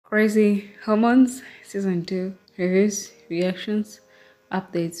Crazy Hormones Season 2 reviews, reactions,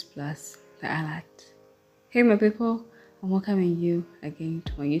 updates, plus the alert. Hey my people, I'm welcoming you again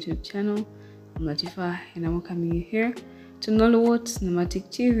to my YouTube channel. I'm Latifa and I'm welcoming you here to Nollywood Cinematic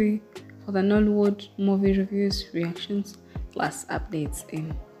TV for the Nollywood movie reviews, reactions, plus updates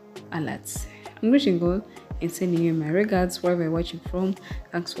and alerts. I'm wishing God and sending you my regards wherever you're watching from.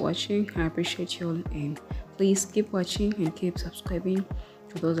 Thanks for watching. I appreciate you all and please keep watching and keep subscribing.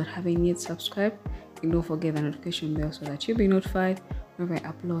 For those that haven't yet subscribed, and don't forget the notification bell so that you'll be notified whenever I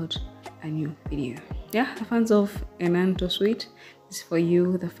upload a new video. Yeah, the fans of Anan to Sweet, this is for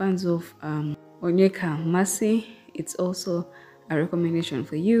you. The fans of Onyeka Mercy, it's also a recommendation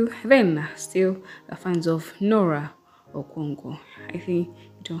for you. Then still the fans of Nora Okonkwo, I think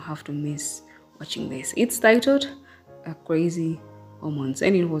you don't have to miss watching this. It's titled Crazy Hormones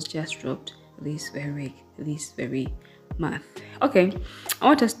and it was just dropped this very month. Okay, I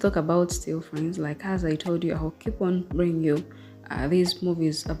want us to talk about still friends. Like as I told you, I'll keep on bringing you these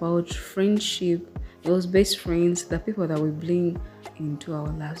movies about friendship, those best friends, the people that we bring into our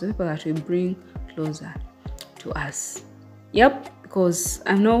lives, the people that we bring closer to us. Yep, because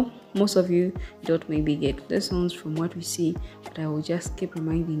I know most of you don't maybe get lessons from what we see, but I will just keep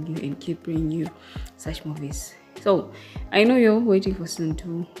reminding you and keep bringing you such movies. So I know you're waiting for season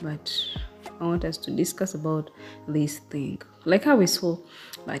 2, but I want us to discuss about this thing. Like how we saw,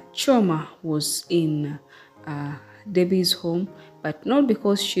 like Chioma was in Debbie's home, but not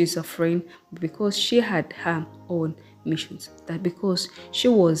because she's a friend, but because she had her own missions. That because she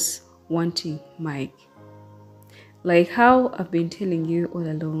was wanting Mike. Like how I've been telling you all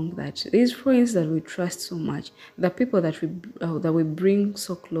along that these friends that we trust so much, the people that we bring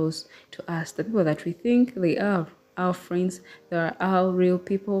so close to us, the people that we think they are our friends, they are our real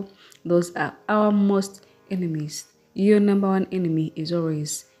people, those are our most enemies. Your number one enemy is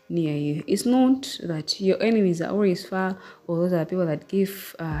always near you. It's not that your enemies are always far, or those are people that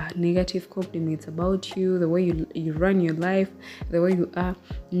give negative compliments about you, the way you run your life, the way you are.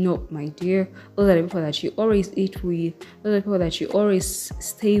 No, my dear, those are the people that you always eat with, those are the people that you always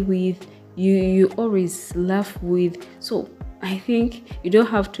stay with, you always laugh with. So I think you don't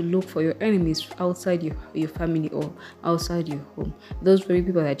have to look for your enemies outside your family or outside your home. Those very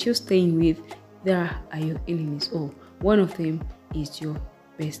people that you're staying with, there are your enemies. Oh, one of them is your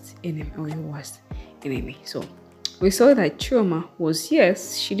best enemy or your worst enemy. So we saw that Chioma was,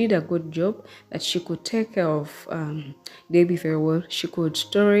 yes, she did a good job, that she could take care of Debbie very well. She could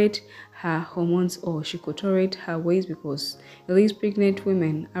tolerate her hormones, or she could tolerate her ways, because these pregnant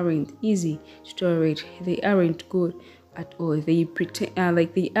women aren't easy to tolerate. They aren't good at all. They pretend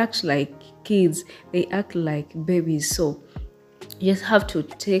like they act like kids, they act like babies. So you just have to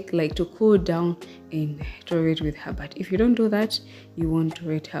to cool down and tolerate with her. But if you don't do that, you won't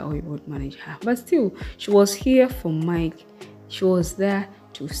tolerate her or you won't manage her. But still, she was here for Mike. She was there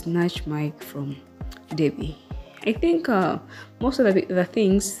to snatch Mike from Debbie. I think most of the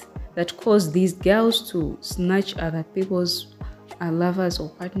things that cause these girls to snatch other people's lovers or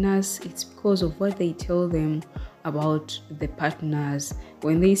partners, it's because of what they tell them about the partners.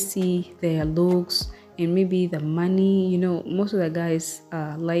 When they see their looks and maybe the money, you know, most of the guys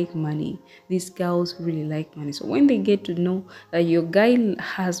like money. These girls really like money. So when they get to know that your guy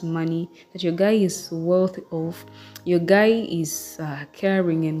has money, that your guy is wealthy off, your guy is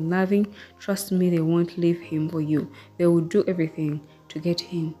caring and loving, trust me, they won't leave him for you. They will do everything to get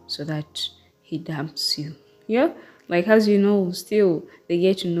him so that he dumps you. Yeah, like as you know, still they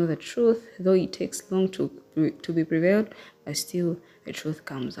get to know the truth, though it takes long to be prevailed, but still the truth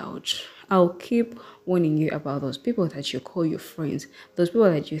comes out. I'll keep warning you about those people that you call your friends, those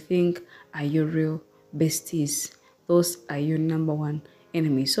people that you think are your real besties. Those are your number one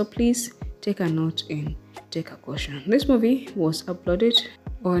enemies. So please take a note and take a caution. This movie was uploaded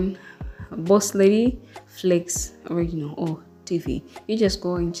on Boss Lady Flex Original or TV. You just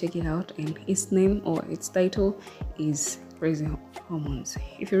go and check it out, and its name or its title is Crazy Hormones.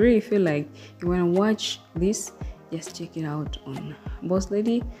 If you really feel like you want to watch this, just check it out on Boss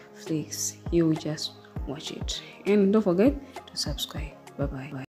Lady Flex. You will just watch it, and don't forget to subscribe. Bye bye.